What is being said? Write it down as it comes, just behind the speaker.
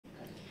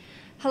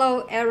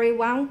Hello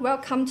everyone,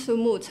 welcome to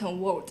Muchen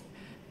World.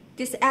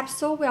 This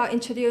episode will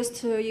introduce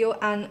to you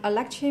an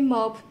electric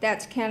mop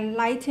that can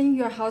lighten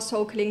your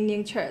household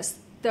cleaning chores,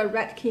 the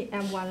Redkey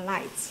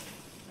M1-Lite.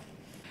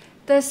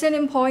 The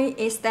selling point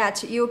is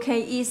that you can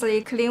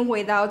easily clean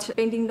without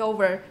bending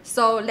over,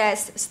 so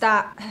let's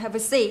start, have a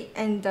seat,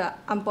 and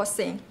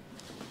unboxing.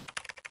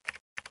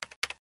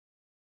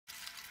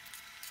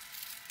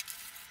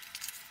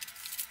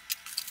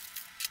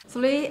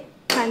 Three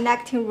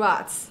connecting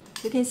rods,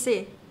 you can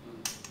see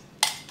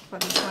for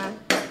this one,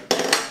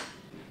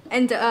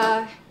 and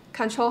a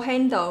control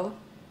handle,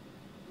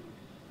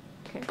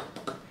 okay,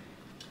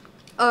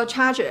 a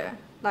charger,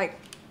 like,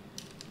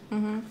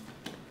 and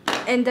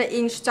the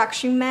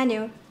instruction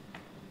manual,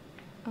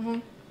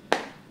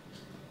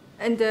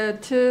 and the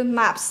two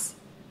maps.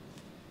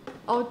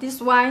 Oh, this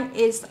one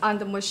is on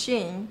the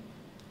machine,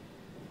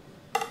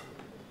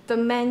 the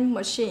main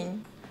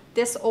machine.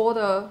 That's all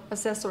the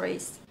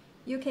accessories.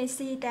 You can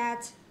see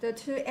that the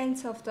two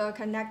ends of the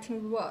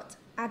connecting rod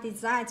are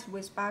designed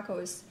with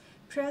buckles.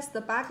 Press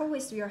the buckle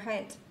with your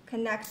hand,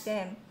 connect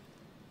them,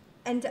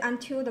 and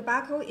until the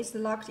buckle is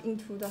locked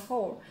into the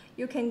hole,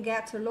 you can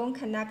get a long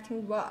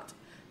connecting rod.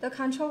 The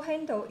control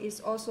handle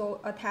is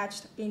also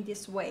attached in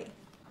this way.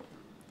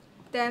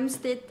 Then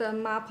stick the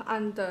map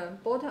on the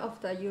bottom of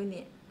the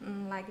unit,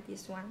 like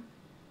this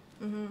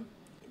one.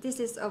 This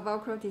is a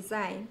Velcro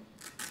design.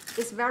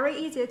 It's very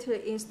easy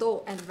to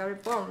install and very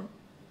firm.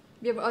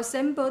 We've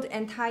assembled the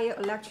entire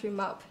electric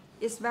mop.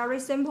 It's very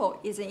simple,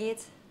 isn't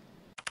it?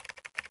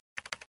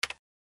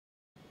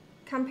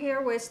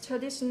 Compared with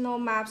traditional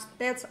mops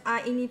that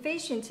are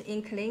inefficient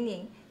in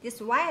cleaning, this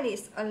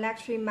wireless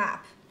electric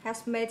mop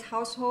has made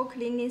household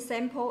cleaning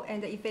simple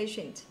and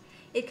efficient.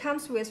 It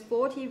comes with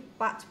 40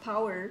 watt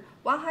power,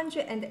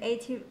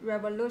 180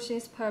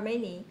 revolutions per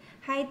minute,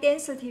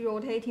 high-density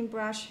rotating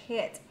brush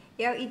head,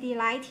 LED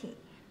lighting,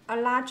 a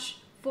large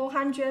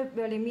 400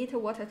 mm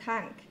water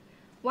tank,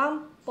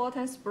 one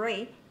bottle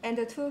spray, and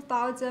a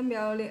 2000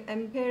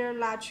 mAh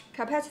large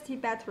capacity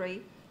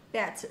battery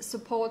that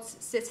supports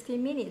 60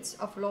 minutes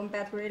of long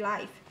battery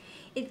life.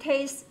 It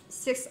takes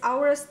 6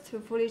 hours to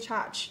fully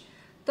charge.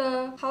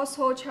 The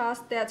household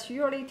chores that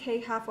usually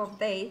take half a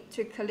day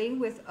to clean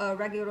with a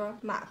regular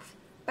mop,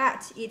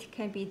 but it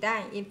can be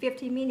done in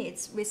 50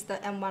 minutes with the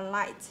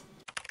M1-Lite.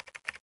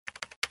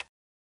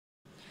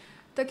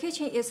 The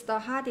kitchen is the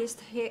hardest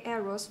hit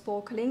areas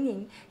for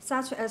cleaning,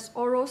 such as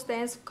oil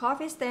stains,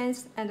 coffee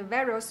stains, and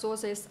various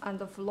sources on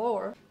the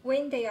floor.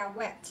 When they are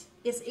wet,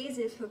 it's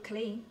easy to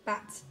clean,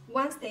 but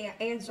once they are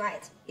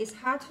air-dried, it's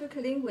hard to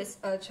clean with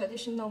a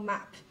traditional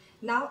mop.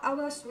 Now I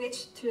will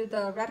switch to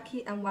the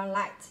Redkey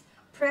M1-Lite.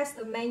 Press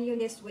the main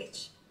unit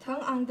switch,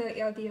 turn on the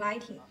LED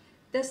lighting.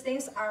 The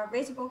stains are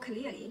visible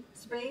clearly.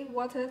 Spray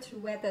water to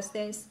wet the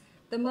stains.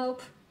 The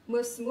mop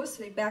moves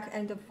smoothly back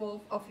and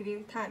forth a few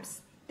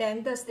times.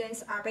 Then the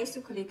stains are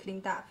basically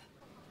cleaned up.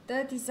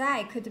 The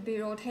design could be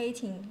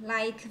rotating,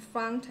 like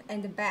front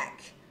and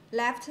back,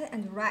 left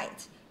and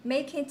right,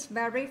 making it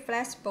very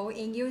flexible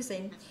in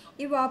using.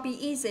 It will be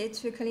easy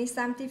to clean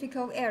some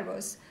difficult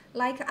areas,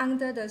 like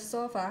under the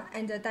sofa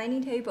and the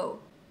dining table.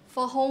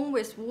 For home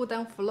with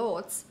wooden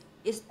floors,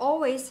 it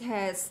always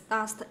has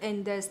dust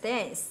and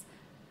stains,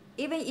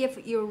 even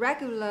if you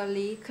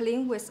regularly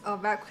clean with a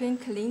vacuum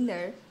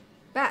cleaner,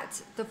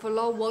 but the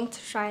floor won't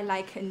shine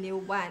like a new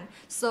one,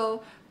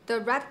 so the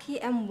Redkey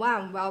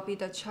M1 will be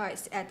the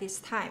choice at this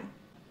time.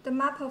 The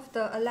mop of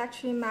the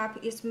electric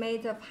mop is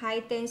made of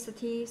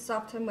high-density,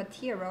 soft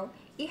material.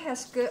 It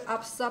has good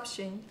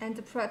absorption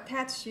and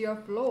protects your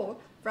floor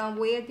from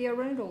wear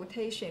during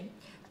rotation.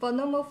 For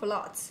normal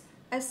floors,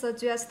 I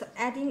suggest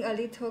adding a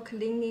little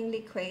cleaning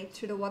liquid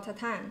to the water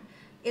tank.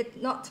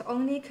 It not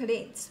only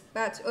cleans,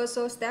 but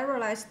also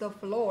sterilizes the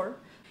floor.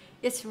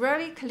 It's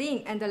really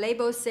clean and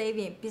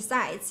label-saving.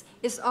 Besides,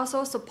 it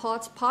also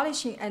supports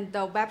polishing and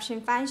the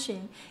washing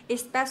function,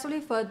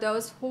 especially for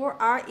those who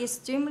are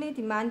extremely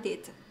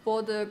demanded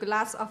for the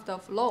glass of the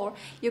floor.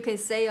 You can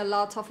save a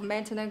lot of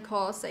maintenance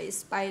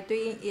costs by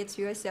doing it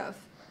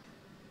yourself.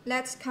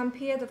 Let's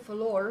compare the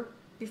floor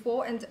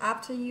before and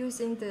after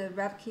using the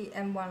Redkey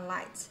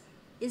M1-Lite.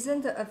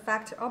 Isn't the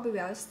effect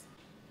obvious?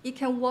 It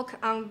can work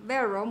on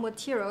various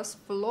materials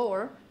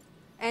floor,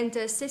 and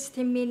the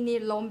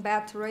 60-minute long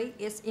battery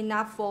is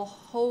enough for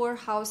whole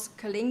house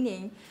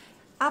cleaning.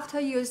 After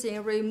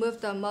using,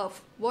 remove the mop,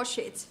 wash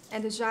it,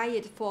 and dry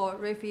it for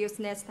reuse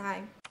next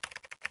time.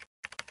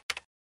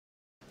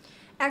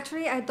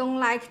 Actually, I don't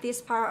like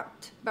this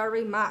part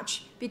very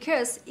much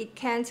because it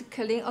can't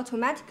clean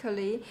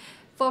automatically.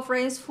 For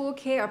friends who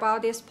care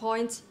about this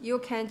point, you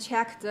can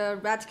check the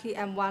Redkey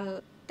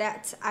M1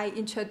 that I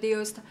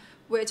introduced,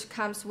 which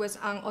comes with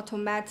an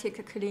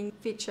automatic clean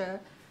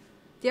feature.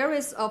 There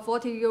is a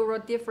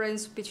 €40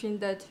 difference between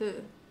the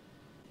two.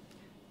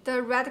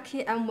 The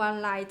Redkey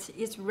M1-Lite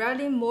is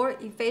really more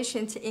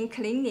efficient in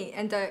cleaning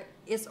and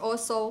is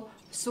also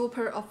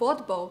super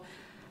affordable.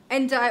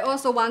 And I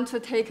also want to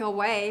take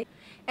away.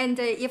 And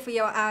if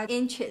you are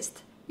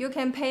interested, you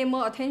can pay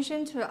more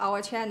attention to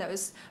our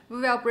channels.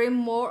 We will bring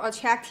more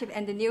attractive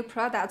and new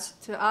products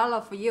to all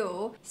of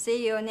you.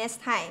 See you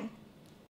next time.